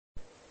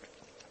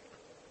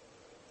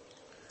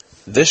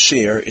This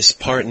year is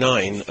part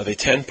 9 of a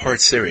 10-part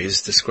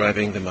series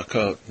describing the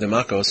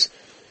Makos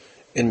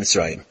in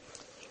Mitzrayim.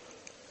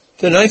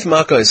 The 9th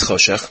Makkah is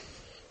Choshech.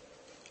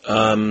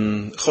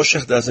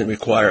 Choshech doesn't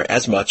require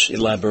as much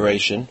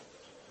elaboration.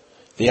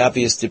 The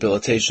obvious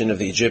debilitation of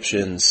the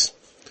Egyptians,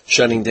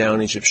 shutting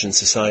down Egyptian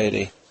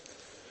society.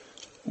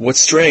 What's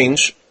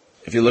strange,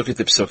 if you look at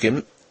the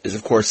Psukim, is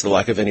of course the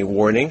lack of any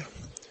warning,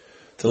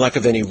 the lack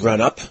of any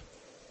run-up,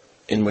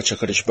 in which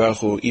HaKadosh Baruch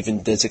Hu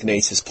even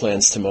designates his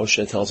plans to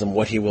Moshe, tells him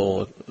what he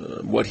will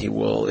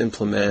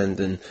implement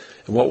and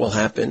what will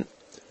happen.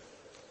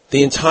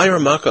 The entire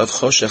Makkah of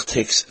Choshech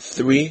takes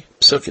 3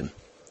 psukim.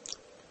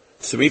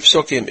 3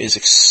 psukim is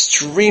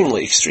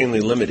extremely, extremely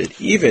limited,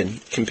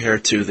 even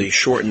compared to the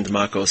shortened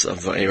Makkos of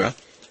Va'era.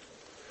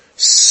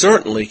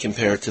 Certainly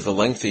compared to the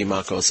lengthy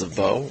Makkos of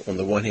Bo. On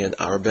the one hand,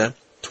 Arbe,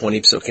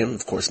 20 psukim.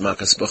 Of course,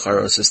 Makkos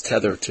Becharos is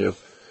tethered to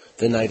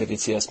the night of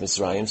Yetzias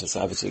Mitzrayim, so it's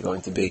obviously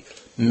going to be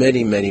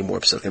many, many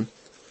more psukim.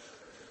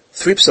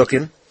 3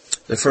 psukim.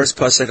 The first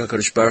pasuk,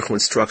 HaKadosh Baruch Hu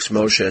instructs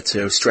Moshe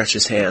to stretch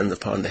his hand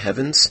upon the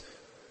heavens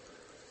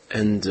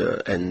and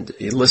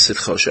elicit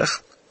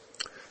Choshech.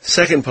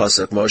 Second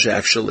pasuk, Moshe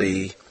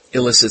actually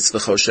elicits the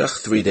Choshech,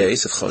 3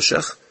 days of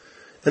Choshech.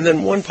 And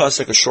then one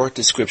pasuk, a short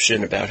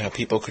description about how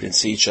people couldn't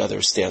see each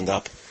other stand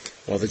up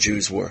while the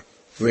Jews were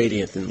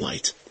radiant in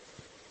light.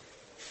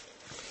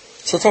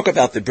 So I'll talk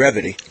about the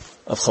brevity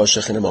of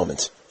Choshech in a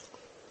moment.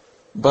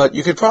 But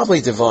you could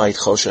probably divide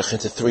Choshech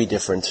into 3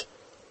 different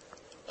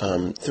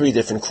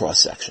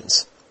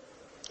cross-sections.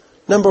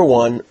 Number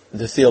 1,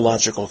 the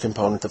theological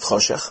component of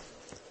Choshech,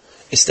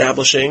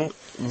 establishing,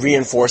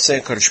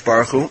 reinforcing Kadosh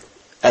Baruch Hu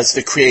as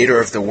the creator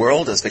of the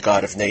world, as the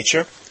God of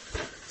nature,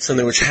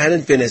 something which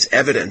hadn't been as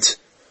evident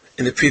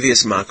in the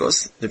previous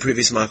Makos. The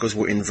previous Makos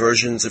were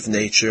inversions of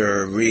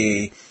nature,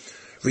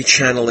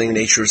 rechanneling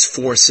nature's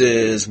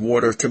forces,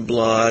 water to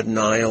blood,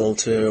 Nile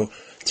to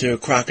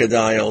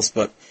crocodiles,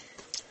 but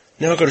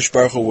now HaKadosh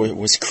Baruch Hu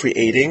was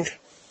creating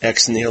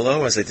ex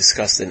nihilo, as I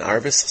discussed in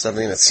Arvis,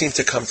 something that seemed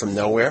to come from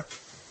nowhere.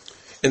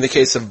 In the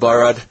case of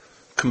Barad,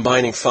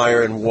 combining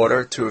fire and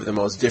water, 2 of the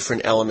most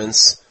different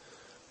elements,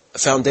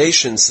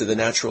 foundations to the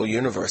natural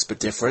universe, but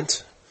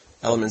different,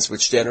 elements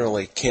which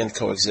generally can't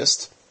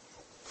coexist.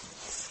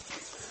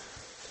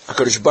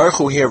 HaKadosh Baruch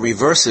Hu here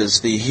reverses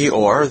the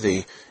Hior,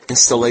 the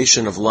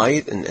installation of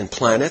light and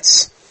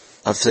planets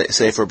of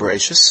Sefer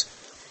Bereshis,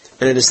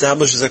 and it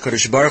establishes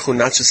HaKadosh Baruch Hu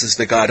not just as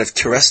the God of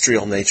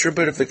terrestrial nature,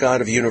 but of the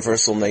God of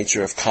universal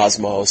nature, of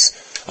cosmos,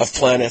 of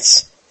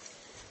planets.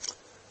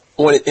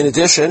 In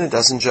addition, it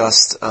doesn't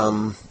just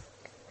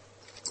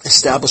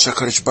establish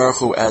HaKadosh Baruch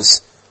Hu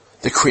as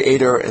the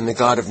creator and the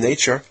God of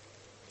nature.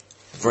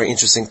 Very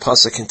interesting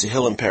pasuk in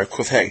Tehillim, Perek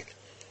Kuf Hey.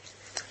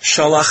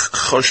 Shalach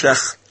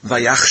Choshech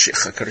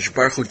Vayachshich. HaKadosh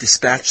Baruch Hu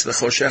dispatched the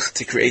Choshech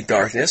to create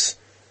darkness.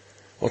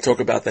 We'll talk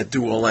about that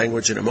dual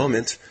language in a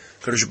moment.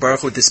 HaKadosh Baruch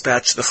Hu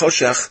dispatched the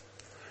Choshech,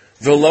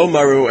 V'lo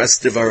maru es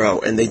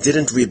devaro, and they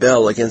didn't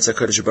rebel against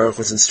HaKadosh Baruch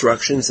Hu's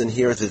instructions, and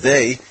here the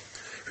they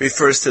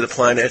refers to the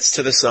planets,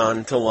 to the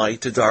sun, to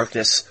light, to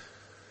darkness.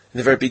 In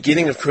the very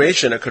beginning of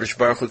creation, HaKadosh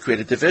Baruch Hu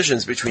created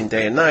divisions between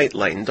day and night,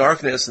 light and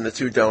darkness, and the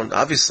two don't.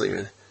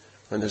 Obviously,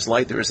 when there's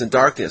light, there isn't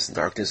darkness. In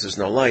darkness, there's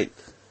no light.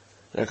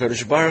 And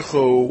HaKadosh Baruch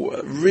Hu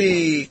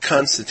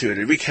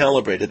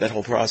recalibrated that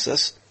whole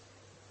process.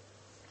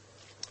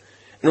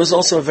 And it was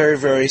also a very,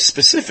 very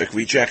specific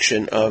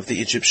rejection of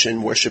the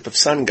Egyptian worship of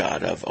sun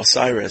god, of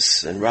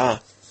Osiris and Ra.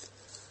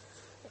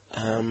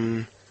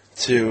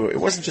 It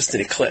wasn't just an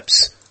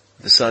eclipse.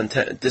 The sun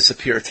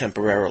disappeared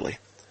temporarily.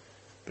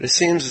 But it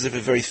seems as if a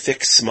very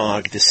thick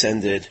smog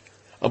descended,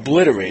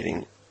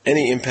 obliterating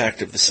any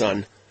impact of the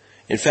sun.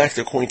 In fact,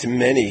 according to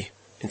many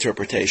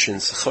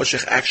interpretations,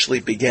 Choshech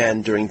actually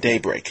began during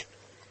daybreak.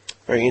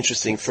 Very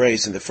interesting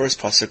phrase in the first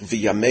pasuk,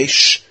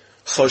 V'yamesh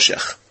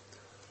Choshech.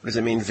 What does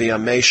it mean,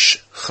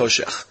 V'yamesh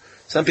Choshech?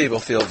 Some people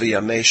feel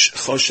V'yamesh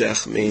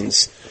Choshech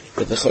means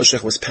that the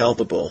Choshech was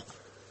palpable.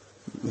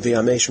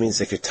 V'yamesh means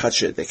they could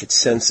touch it, they could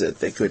sense it,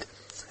 they could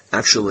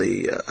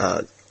actually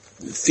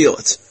feel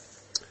it.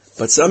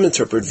 But some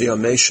interpret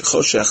V'yamesh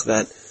Choshech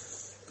that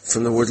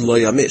from the word Lo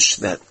Yamish,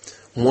 that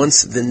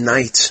once the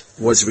night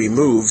was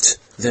removed,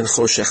 then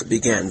Choshech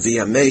began.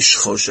 V'yamesh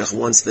Choshech,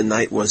 once the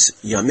night was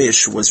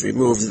Yamish, was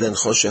removed, then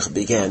Choshech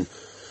began.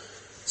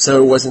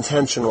 So it was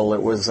intentional,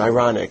 it was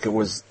ironic, it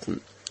was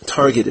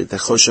targeted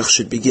that Choshech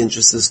should begin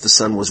just as the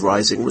sun was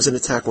rising. It was an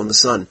attack on the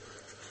sun,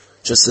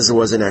 just as it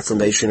was an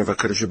affirmation of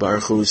HaKadosh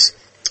Baruch Hu's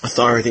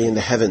authority in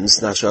the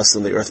heavens, not just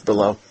on the earth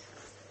below.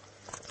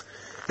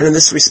 And in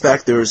this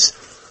respect, there's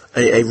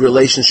a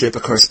relationship, a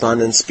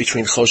correspondence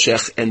between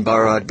Choshech and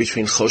Barad,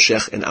 between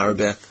Choshech and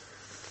Arbe.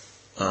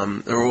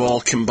 They're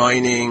all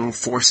combining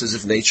forces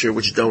of nature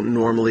which don't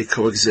normally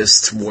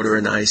coexist, water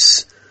and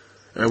ice,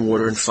 and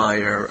water and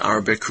fire.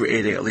 Arbe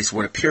creating at least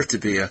what appeared to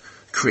be a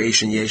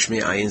creation, Yesh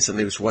Me'ayin,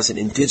 something which wasn't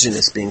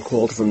indigenous, being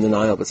called from the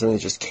Nile, but something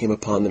that just came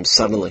upon them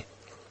suddenly.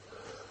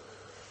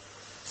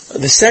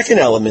 The second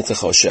element of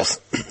Choshech,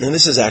 and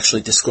this is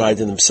actually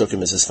described in the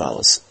Psukim, is as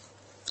follows.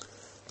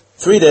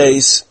 3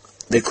 days,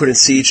 they couldn't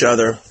see each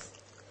other,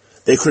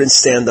 They couldn't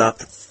stand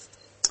up.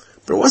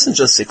 But it wasn't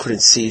just they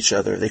couldn't see each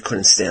other, they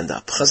couldn't stand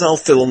up. Chazal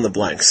fill in the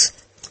blanks.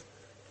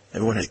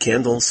 Everyone had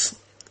candles.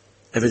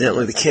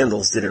 Evidently the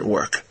candles didn't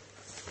work.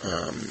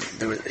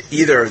 There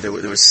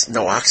was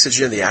no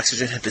oxygen, the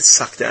oxygen had been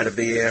sucked out of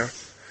the air,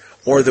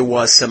 or there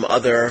was some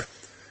other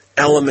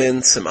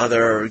element, some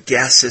other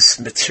gaseous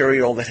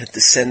material that had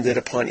descended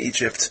upon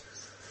Egypt.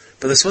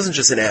 But this wasn't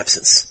just an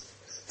absence.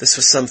 This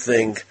was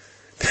something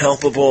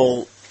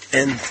palpable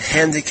and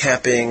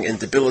handicapping and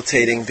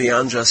debilitating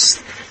beyond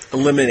just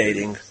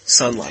eliminating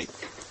sunlight.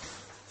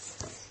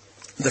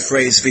 The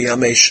phrase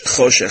v'yamesh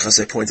choshech, as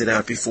I pointed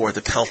out before,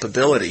 the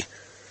palpability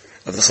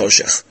of the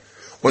choshech,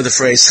 or the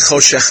phrase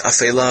choshech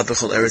afela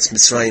b'chol eretz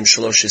Mitzrayim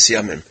shaloshes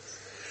yamim,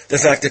 the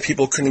fact that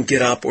people couldn't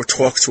get up or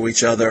talk to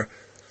each other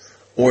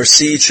or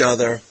see each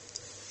other.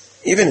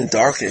 Even in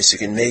darkness, you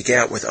can make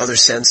out with other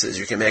senses.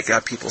 You can make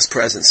out people's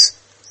presence.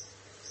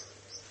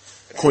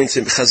 According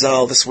to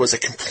Chazal, this was a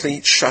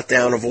complete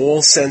shutdown of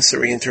all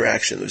sensory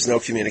interaction. There was no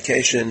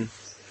communication.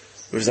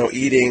 There was no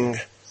eating,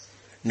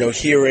 no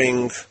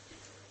hearing,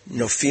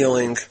 no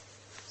feeling. In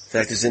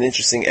fact, there's an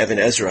interesting Evan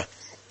Ezra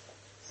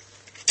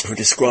who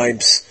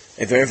describes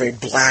a very, very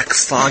black,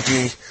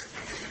 foggy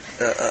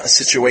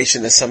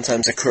situation that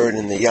sometimes occurred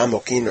in the Yam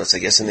Okinos, I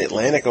guess in the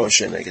Atlantic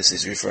Ocean, I guess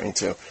he's referring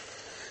to.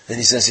 And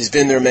he says he's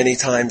been there many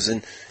times,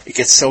 and it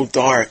gets so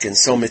dark and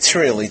so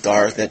materially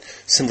dark that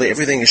simply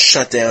everything is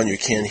shut down. You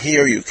can't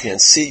hear, you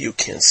can't see, you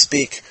can't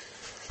speak.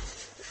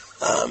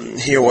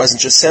 Here it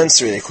wasn't just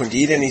sensory. They couldn't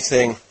eat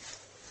anything.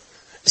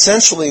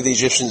 Essentially, the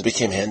Egyptians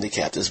became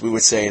handicapped, as we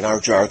would say in our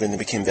jargon. They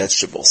became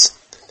vegetables.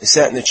 They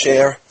sat in the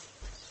chair,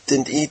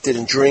 didn't eat,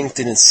 didn't drink,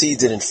 didn't see,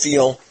 didn't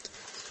feel.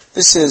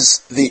 This is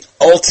the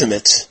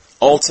ultimate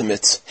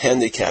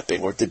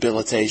handicapping or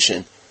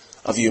debilitation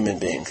of a human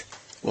being.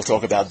 We'll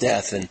talk about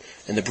death and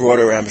the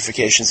broader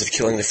ramifications of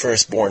killing the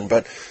firstborn.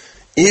 But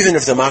even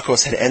if the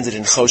Makos had ended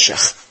in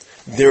Choshech,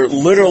 they're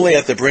literally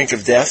at the brink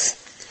of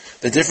death.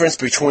 The difference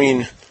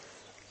between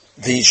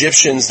the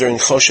Egyptians during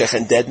Choshech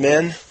and dead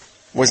men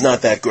was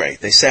not that great.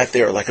 They sat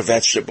there like a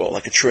vegetable,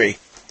 like a tree,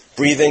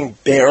 breathing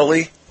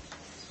barely,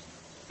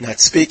 not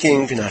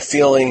speaking, not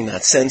feeling,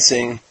 not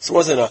sensing. This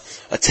wasn't an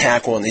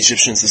attack on the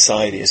Egyptian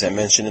society, as I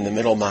mentioned in the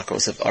middle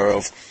Makos of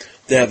Arov,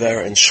 Dever,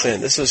 and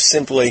Shchin. This was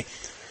simply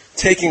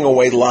taking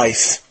away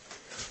life,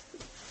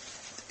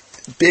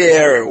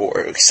 bare, or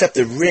except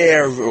the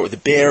rare, or the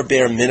bare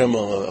minimum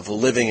of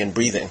living and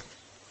breathing.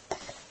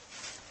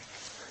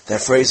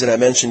 That phrase that I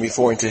mentioned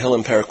before in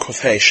Tehillim Perek Kuf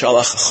Hey,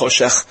 Shalach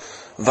Choshech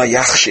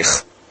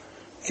Vayachshich.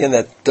 Again,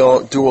 that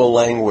dual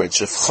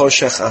language of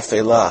Choshech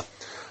Afela,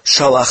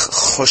 Shalach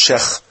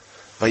Choshech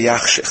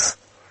Vayachshich.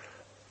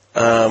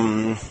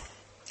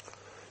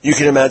 You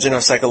can imagine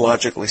how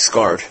psychologically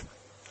scarred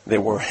they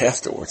were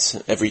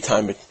afterwards. Every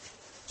time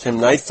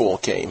nightfall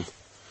came,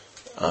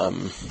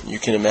 you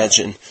can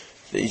imagine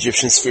the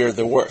Egyptians feared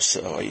the worst.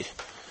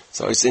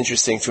 So it's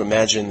interesting to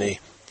imagine the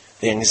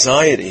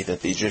anxiety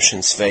that the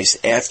Egyptians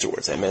faced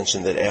afterwards. I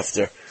mentioned that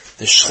after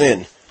the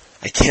Shchin,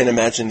 I can't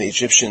imagine the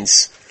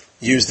Egyptians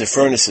used the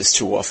furnaces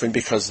too often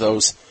because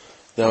the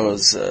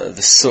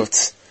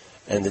soot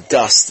and the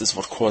dust is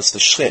what caused the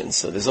Shchin.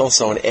 So there's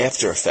also an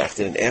after effect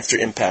and an after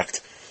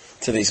impact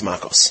to these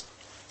Makos.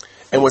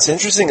 And what's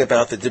interesting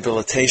about the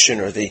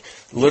debilitation or the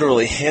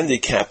literally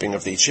handicapping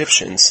of the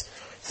Egyptians,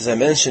 as I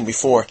mentioned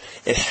before,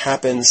 it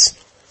happens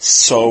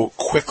so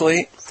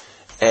quickly,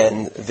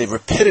 and the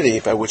rapidity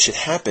by which it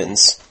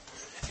happens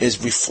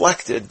is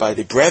reflected by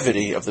the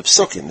brevity of the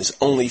psukim. There's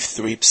only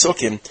 3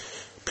 psukim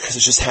because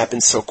it just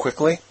happens so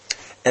quickly.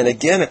 And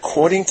again,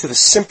 according to the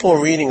simple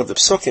reading of the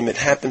psukim, it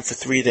happened for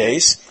 3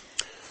 days,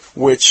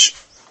 which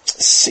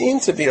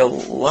seemed to be a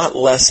lot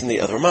less than the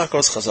other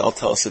Makos. Chazal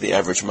tell us that the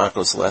average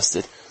Makos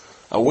lasted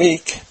a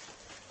week,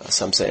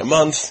 some say a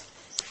month,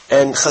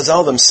 and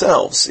Chazal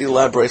themselves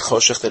elaborate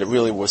Choshech that it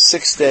really was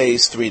 6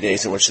 days, 3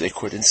 days in which they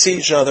couldn't see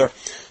each other,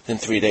 then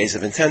 3 days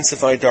of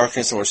intensified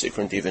darkness in which they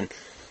couldn't even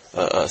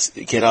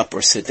get up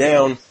or sit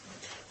down.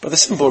 But the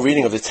simple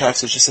reading of the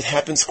text is just it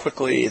happens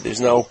quickly.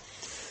 There's no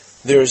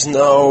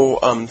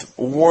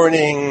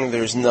warning,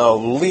 there's no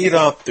lead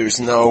up, there's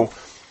no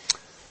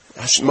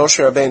Moshe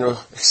Rabbeinu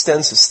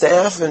extends his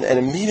staff and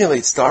immediately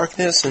it's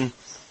darkness and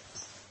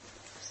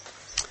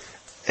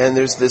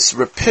there's this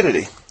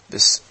rapidity,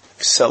 this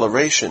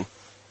acceleration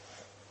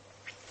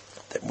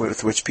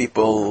with which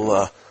people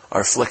are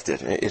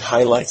afflicted. It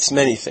highlights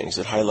many things.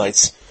 It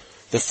highlights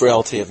the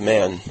frailty of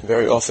man.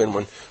 Very often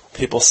when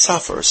people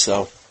suffer,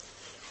 so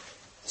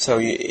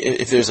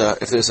if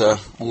there's a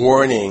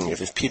warning,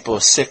 if people are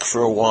sick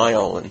for a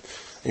while, and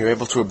you're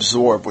able to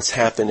absorb what's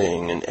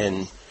happening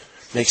and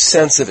make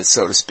sense of it,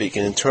 so to speak,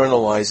 and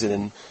internalize it,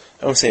 and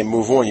I don't say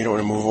move on. You don't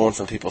want to move on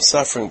from people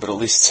suffering, but at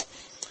least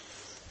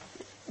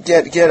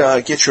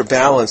get your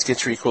balance,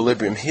 get your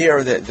equilibrium.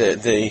 Here,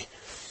 the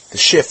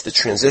shift, the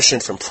transition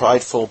from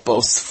prideful,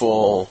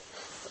 boastful,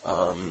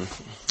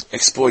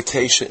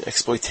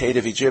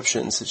 exploitative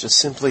Egyptians to just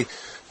simply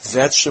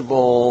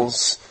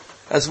vegetables,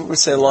 as we would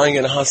say, lying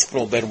in a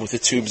hospital bed with the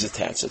tubes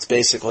attached. That's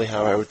basically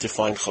how I would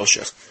define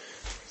Choshech.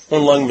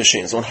 on lung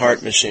machines, on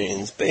heart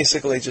machines,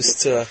 basically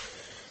just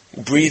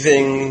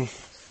breathing,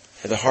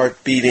 the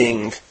heart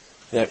beating,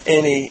 that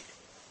any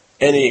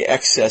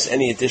excess,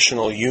 any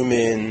additional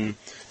human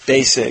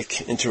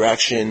basic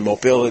interaction,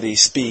 mobility,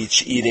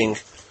 speech, eating,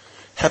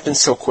 happens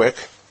so quick.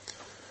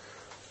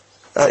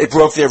 It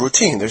broke their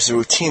routine. There's a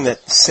routine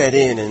that set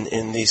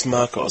in these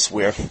makos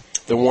where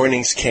the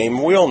warnings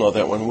came. We all know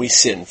that when we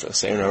sin,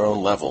 say on our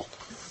own level,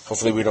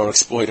 hopefully we don't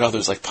exploit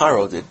others like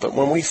Paro did, but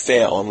when we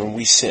fail and when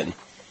we sin,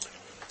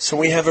 so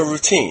we have a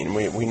routine.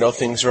 We know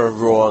things are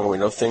wrong, we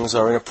know things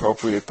are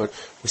inappropriate, but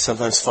we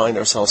sometimes find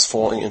ourselves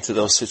falling into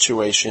those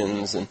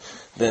situations, and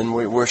then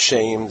we're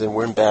shamed and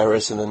we're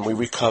embarrassed, and then we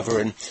recover.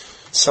 And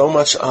so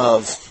much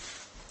of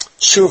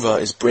tshuva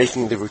is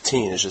breaking the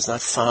routine. It's just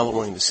not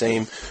following the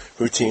same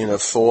routine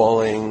of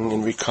falling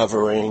and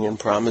recovering and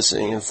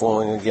promising and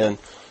falling again.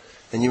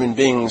 And human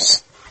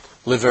beings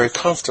live very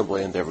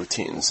comfortably in their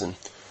routines. And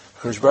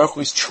Hakadosh Baruch Hu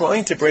is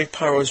trying to break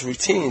Paro's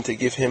routine to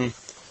give him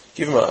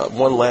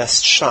one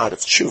last shot of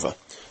tshuva,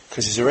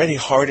 because he's already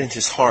hardened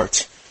his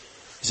heart.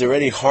 He's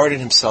already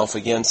hardened himself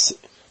against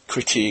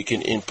critique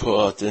and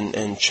input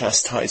and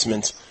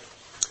chastisement.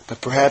 But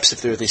perhaps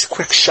if there are these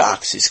quick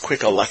shocks, these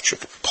quick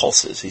electric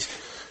pulses, these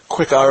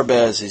quick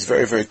arbez, these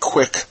very, very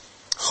quick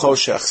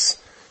choshechs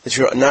that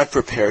you're not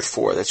prepared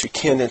for, that you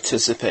can't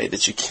anticipate,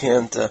 that you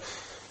can't,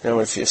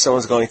 if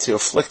someone's going to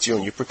afflict you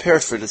and you're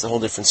prepared for it, it's a whole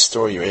different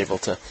story. You're able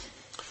to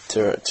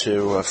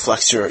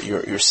flex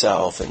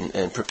yourself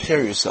and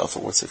prepare yourself for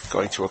what's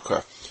going to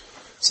occur.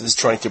 So this is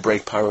trying to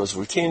break Paro's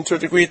routine. To a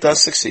degree it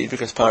does succeed,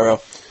 because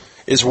Paro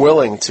is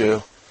willing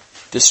to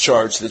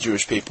discharge the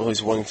Jewish people.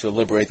 He's willing to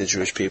liberate the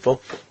Jewish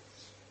people.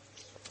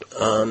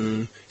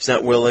 He's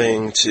not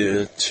willing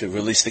to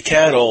release the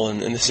cattle,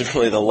 and this is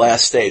really the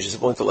last stage. He's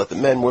willing to let the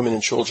men, women,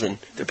 and children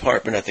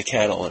depart, but not the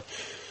cattle. And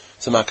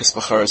Zamakas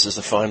Bacharis is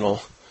the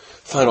final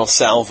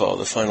salvo,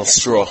 the final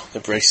straw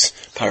that breaks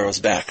Paro's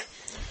back.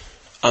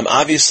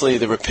 Obviously,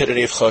 the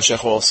rapidity of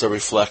Choshech also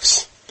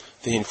reflects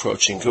the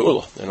encroaching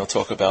Geula, and I'll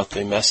talk about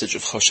the message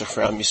of Choshech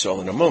for Am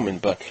Yisrael in a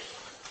moment, but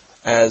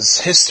as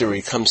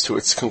history comes to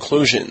its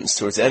conclusions,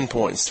 to its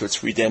endpoints, to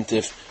its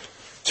redemptive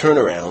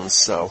turnarounds,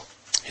 so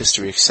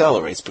history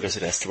accelerates because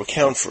it has to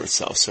account for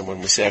itself. So when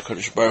we say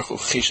HaKadosh Baruch Hu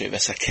Chishev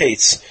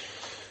Esaketz,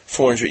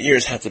 400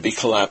 years had to be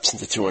collapsed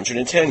into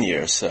 210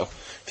 years, so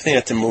they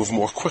had to move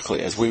more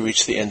quickly. As we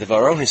reach the end of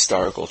our own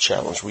historical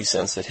challenge, we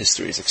sense that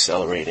history is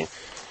accelerating.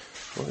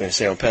 We're going to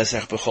say on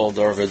Pesach, B'chol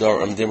Dor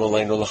V'Dor Amdim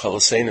Aleinu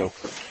L'Chalasenu,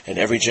 and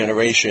every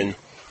generation,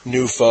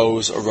 new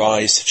foes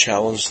arise to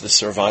challenge the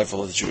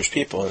survival of the Jewish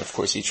people, and of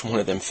course each one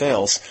of them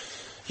fails.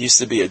 It used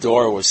to be a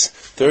door was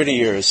 30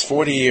 years,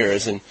 40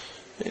 years, and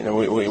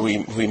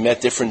we met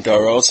different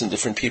daros, and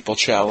different people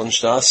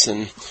challenged us,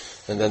 and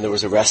then there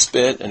was a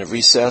respite and a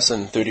recess,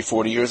 and 30,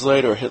 40 years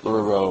later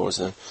Hitler arose,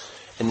 and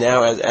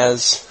now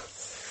as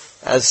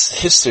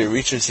history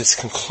reaches its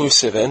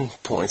conclusive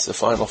endpoints, the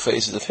final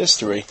phases of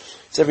history,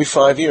 it's every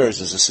 5 years.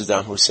 There's a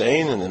Saddam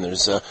Hussein, and then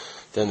there's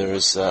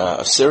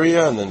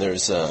Syria, and then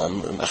there's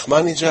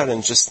Ahmadinejad,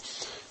 and just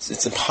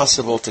it's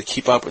impossible to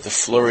keep up with the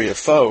flurry of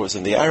foes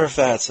and the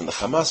Arafats and the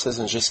Hamases,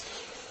 and just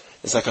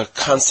it's like a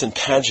constant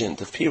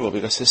pageant of people,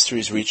 because history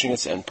is reaching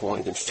its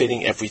endpoint and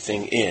fitting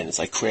everything in. It's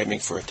like cramming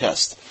for a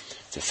test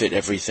to fit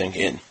everything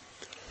in.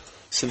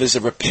 So there's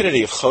a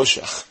rapidity of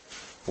Choshech,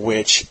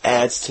 which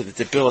adds to the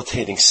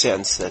debilitating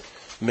sense that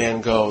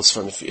man goes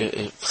from,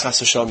 Chas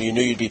Hashem, you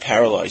knew you'd be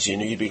paralyzed, you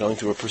knew you'd be going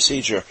through a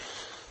procedure,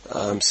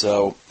 and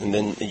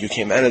then you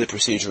came out of the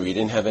procedure, you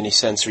didn't have any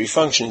sensory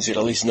functions, you'd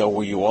at least know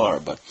where you are.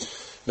 But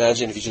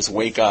imagine if you just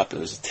wake up. It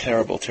was a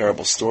terrible,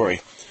 terrible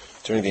story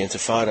during the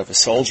Intifada of a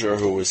soldier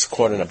who was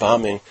caught in a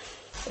bombing,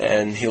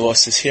 and he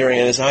lost his hearing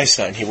and his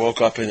eyesight. He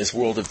woke up in this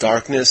world of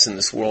darkness, in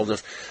this world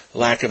of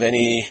lack of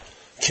any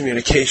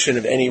communication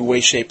of any way,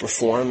 shape, or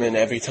form, and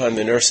every time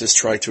the nurses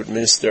tried to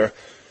administer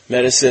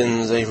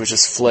medicines, he would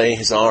just flay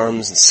his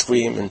arms and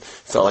scream, and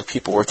felt like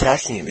people were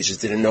attacking him. He just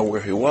didn't know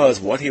where he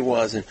was, what he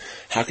was, and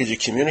how could you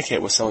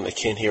communicate with someone that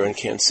can't hear and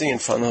can't see. And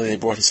finally they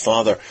brought his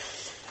father,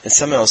 and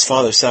somehow his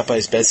father sat by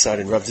his bedside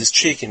and rubbed his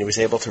cheek, and he was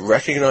able to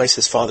recognize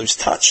his father's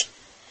touch,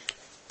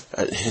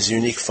 his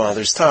unique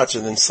father's touch.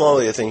 And then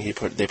slowly, I think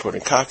they put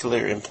in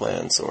cochlear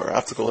implants or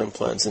optical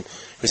implants, and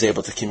he was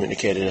able to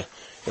communicate at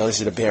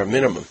least at a bare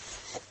minimum.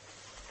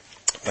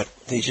 But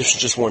the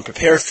Egyptians just weren't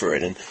prepared for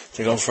it, and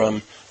to go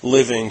from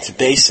living to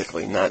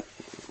basically not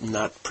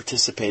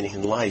participating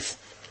in life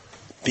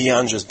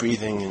beyond just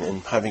breathing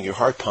and having your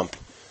heart pump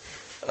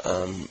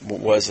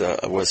was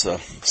a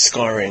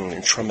scarring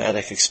and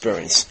traumatic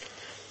experience.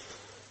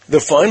 The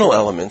final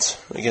element,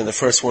 again, the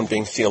first one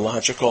being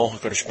theological,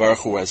 HaKadosh Baruch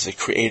Hu as the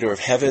creator of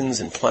heavens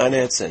and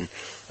planets, and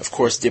of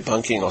course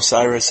debunking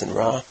Osiris and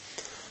Ra.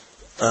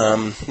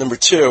 Number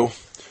two,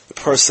 the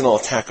personal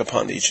attack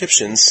upon the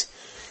Egyptians.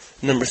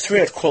 Number three,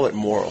 I'd call it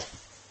moral.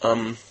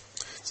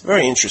 It's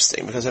very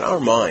interesting, because in our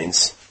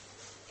minds,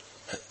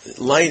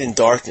 light and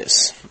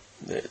darkness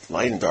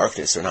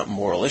are not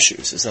moral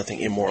issues. There's nothing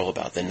immoral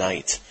about the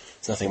night.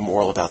 There's nothing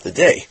moral about the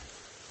day.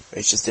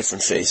 It's just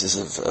different phases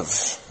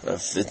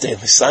of the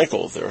daily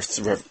cycle of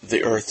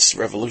the Earth's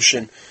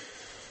revolution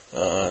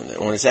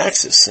on its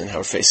axis and how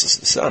it faces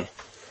the sun.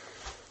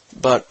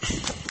 But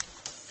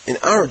in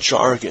our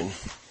jargon,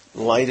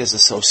 light is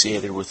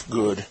associated with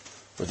good,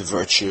 with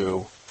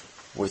virtue,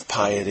 with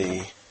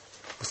piety,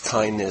 with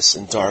kindness,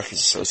 and dark is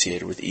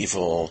associated with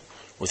evil,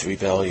 with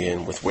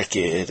rebellion, with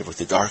wicked, with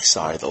the dark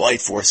side, the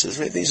light forces.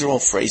 These are all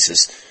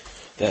phrases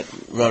that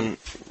run,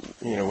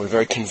 we're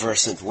very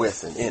conversant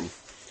with and in.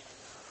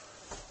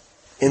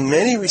 In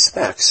many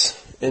respects,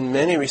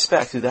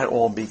 that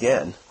all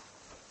began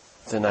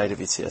the night of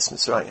Yetzias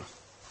Mitzrayim.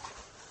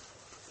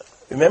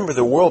 Remember,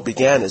 the world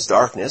began as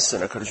darkness,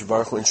 and HaKadosh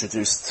Baruch Hu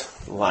introduced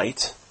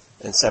light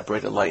and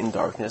separated light and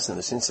darkness, and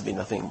there seems to be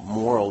nothing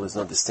moral, there's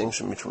no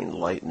distinction between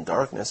light and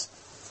darkness.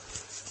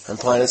 And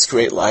planets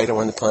create light, and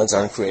when the planets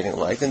aren't creating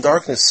light, then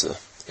darkness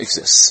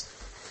exists.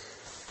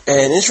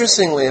 And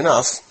interestingly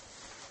enough,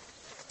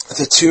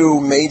 the two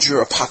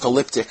major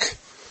apocalyptic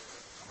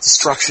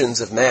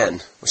destructions of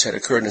man, which had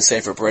occurred in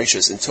Sefer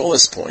Bereshis until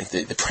this point,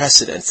 the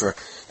precedent for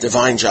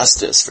divine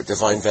justice, for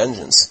divine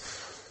vengeance,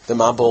 the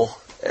Mabul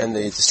and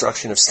the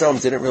destruction of Sodom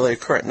didn't really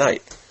occur at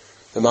night.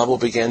 The Mabul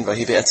began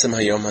Vahi ve'etzem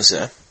hayom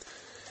hazeh,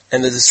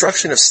 and the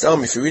destruction of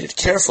Sodom, if you read it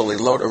carefully,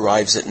 Lot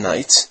arrives at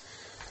night,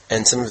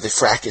 and some of the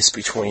fracas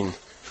between,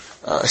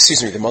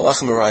 the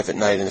Malachim arrive at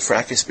night, and the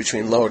fracas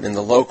between Lot and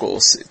the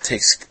locals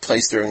takes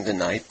place during the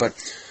night, but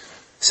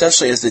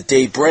essentially as the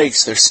day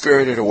breaks, they're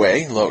spirited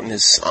away, Lot and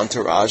his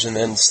entourage, and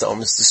then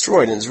Sodom is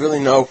destroyed, and there's really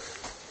no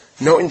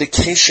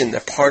indication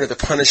that part of the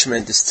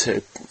punishment is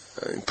to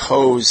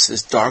impose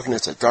this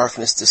darkness, that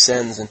darkness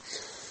descends, and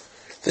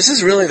this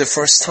is really the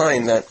first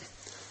time that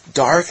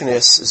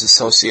darkness is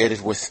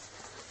associated with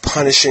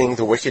punishing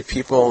the wicked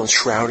people and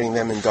shrouding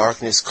them in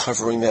darkness,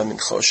 covering them in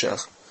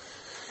choshech,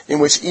 in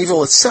which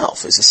evil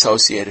itself is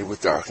associated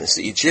with darkness.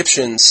 The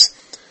Egyptians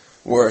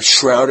were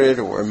shrouded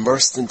or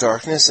immersed in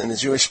darkness, and the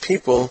Jewish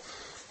people,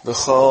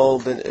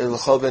 l'chol ben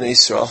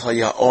Yisrael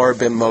haya'or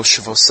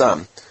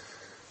b'moshevosam.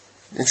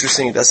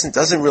 Interesting, it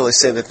doesn't really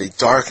say that the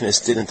darkness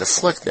didn't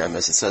afflict them,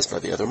 as it says by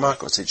the other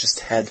Makos. They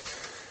just had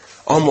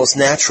almost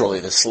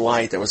naturally this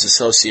light that was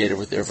associated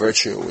with their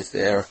virtue, with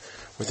their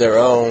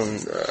own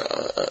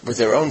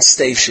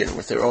station,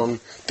 with their own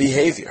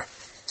behavior.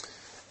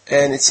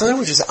 And it's something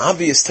which is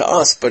obvious to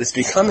us, but it's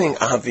becoming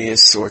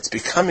obvious, or it's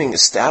becoming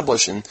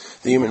established in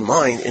the human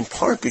mind, in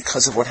part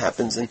because of what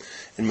happens in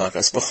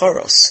Magas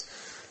Bacharos.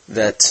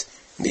 That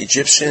the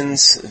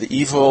Egyptians, the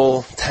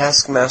evil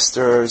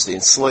taskmasters, the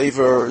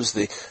enslavers,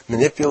 the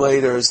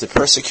manipulators, the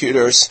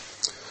persecutors,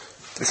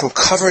 become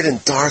covered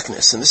in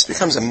darkness, and this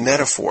becomes a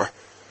metaphor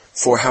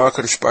for how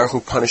HaKadosh Baruch Hu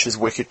punishes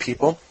wicked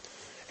people.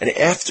 And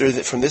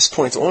from this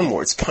point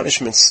onwards,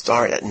 punishments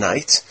start at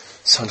night.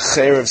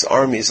 Sancheriv's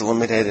army is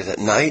eliminated at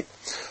night.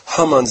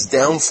 Haman's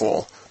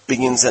downfall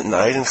begins at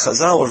night, and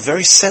Chazal are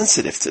very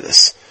sensitive to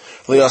this.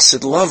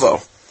 Liasid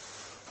Lavo,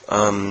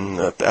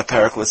 a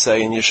parak, let's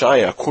say, in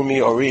Yeshaya, Kumi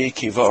Ori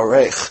Kiva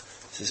Orech.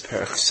 This is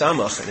parak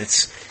Samach, and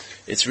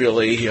it's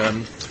really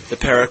the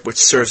parak which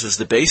serves as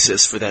the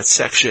basis for that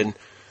section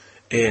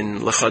in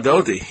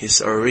Lechadodi.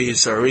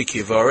 Hisari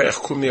Kiva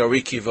Orech, Kumi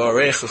Ori Kiva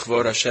Orech,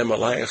 Chvod Hashem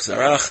Alayach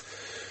Zarach,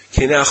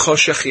 Kina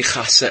Choshech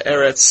Yichasa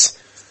Eretz.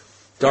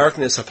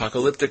 Darkness,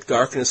 apocalyptic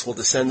darkness, will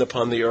descend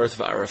upon the earth.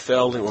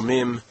 V'arafel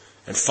Umim,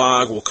 and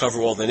fog will cover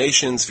all the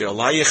nations.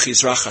 V'alayich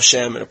Yizrach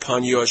Hashem, and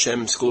upon you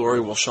Hashem's glory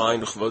will shine.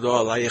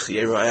 V'chvodo alayich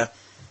Yeraya.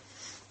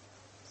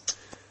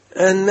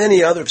 And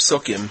many other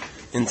psukim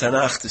in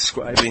Tanakh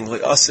describing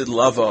Le'asid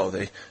Lavo,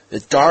 the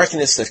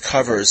darkness that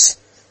covers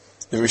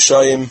the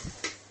Rishayim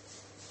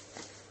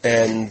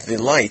and the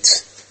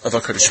light of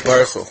HaKadosh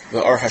Baruch Hu,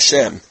 the Or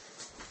Hashem,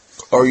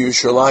 Or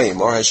Yushalayim,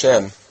 Or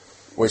Hashem,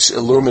 which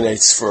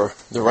illuminates for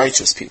the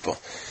righteous people.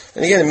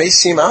 And again, it may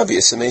seem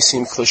obvious, it may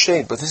seem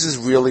cliched, but this is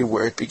really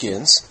where it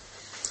begins.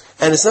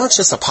 And it's not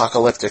just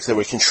apocalyptic, that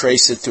we can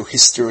trace it through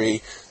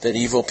history, that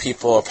evil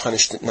people are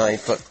punished at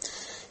night, but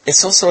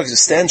it's also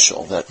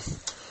existential, that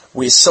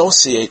we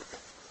associate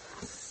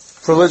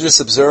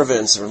religious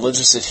observance,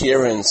 religious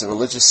adherence, and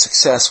religious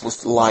success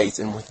with light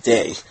and with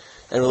day,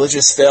 and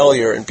religious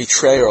failure and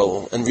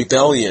betrayal and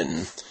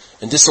rebellion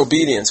and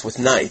disobedience with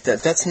night.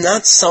 That's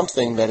not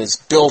something that is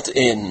built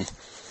in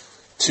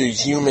to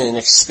human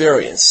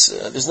experience.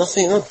 There's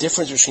no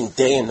difference between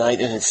day and night,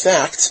 and in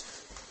fact,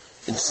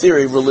 in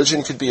theory,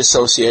 religion could be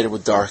associated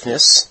with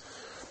darkness,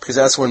 because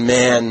that's when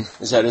man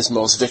is at his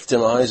most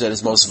victimized, at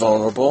his most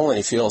vulnerable, and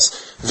he feels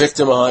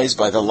victimized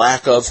by the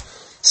lack of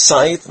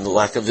sight, and the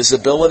lack of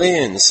visibility,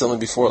 and similarly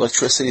before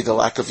electricity, the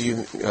lack of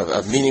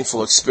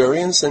meaningful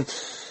experience,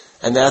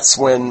 and that's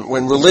when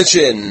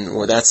religion,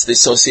 or that's the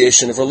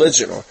association of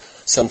religion, or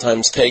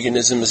sometimes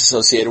paganism is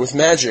associated with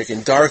magic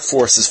and dark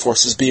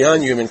forces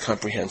beyond human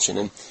comprehension.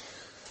 And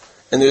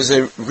there's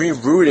a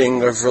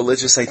rerouting of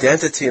religious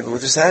identity and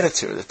religious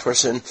attitude. The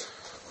person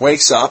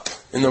wakes up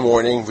in the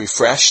morning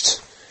refreshed,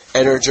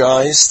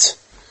 energized,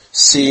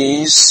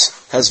 sees,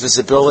 has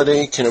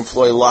visibility, can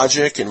employ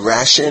logic and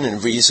ration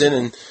and reason,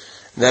 and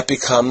that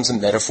becomes a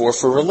metaphor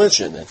for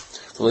religion. And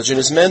Religion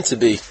is meant to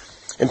be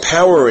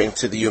empowering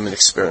to the human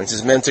experience.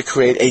 It's meant to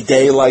create a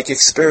day-like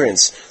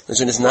experience.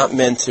 Religion is not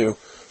meant to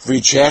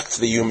reject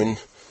the human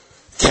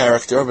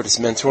character, but it's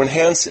meant to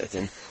enhance it.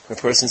 And when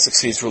a person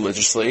succeeds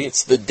religiously,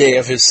 it's the day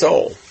of his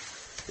soul.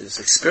 His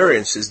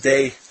experience is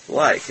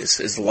day-like.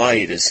 His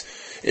light is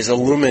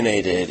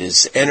illuminated,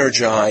 is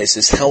energized,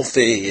 is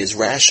healthy, is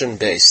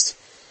ration-based.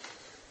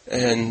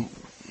 And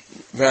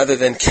rather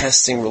than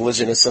casting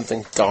religion as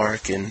something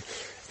dark and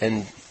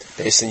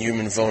based on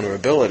human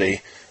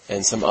vulnerability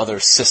and some other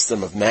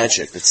system of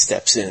magic that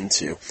steps in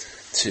to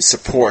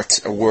support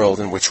a world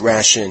in which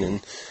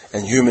ration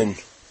and human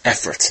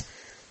effort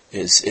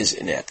is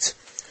inept.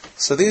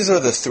 So these are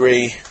the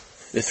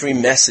three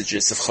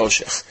messages of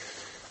Choshech.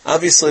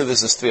 Obviously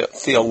there's this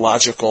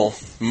theological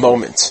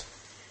moment,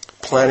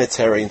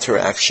 planetary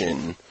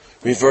interaction,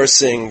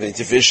 reversing the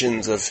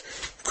divisions of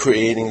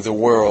creating the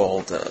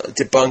world,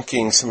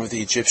 debunking some of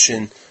the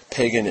Egyptian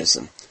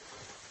paganism.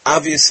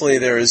 Obviously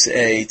there is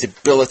a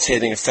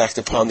debilitating effect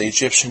upon the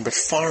Egyptian, but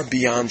far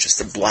beyond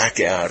just a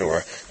blackout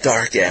or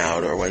dark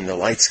out or when the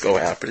lights go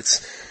out, but it's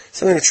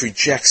something which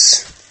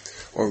rejects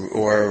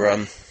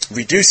or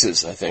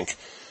reduces, I think,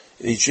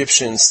 the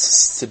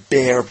Egyptians to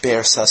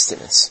bare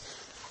sustenance.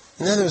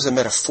 And then there's a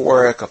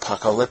metaphoric,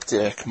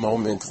 apocalyptic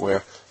moment where,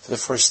 for the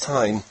first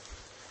time,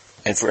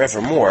 and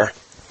forevermore,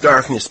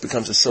 darkness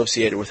becomes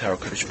associated with how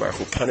HaKadosh Baruch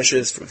Hu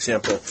punishes. For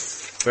example,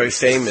 very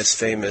famous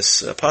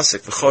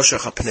pasuk,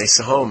 V'choshech ha'pnei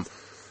sahom.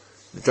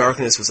 The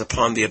darkness was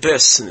upon the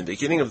abyss. In the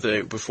beginning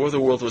before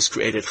the world was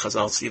created,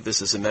 Chazal see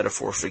this as a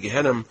metaphor for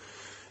Gehenna,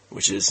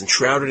 which is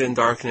enshrouded in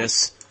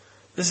darkness.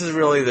 This is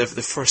really the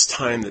first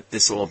time that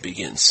this all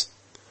begins.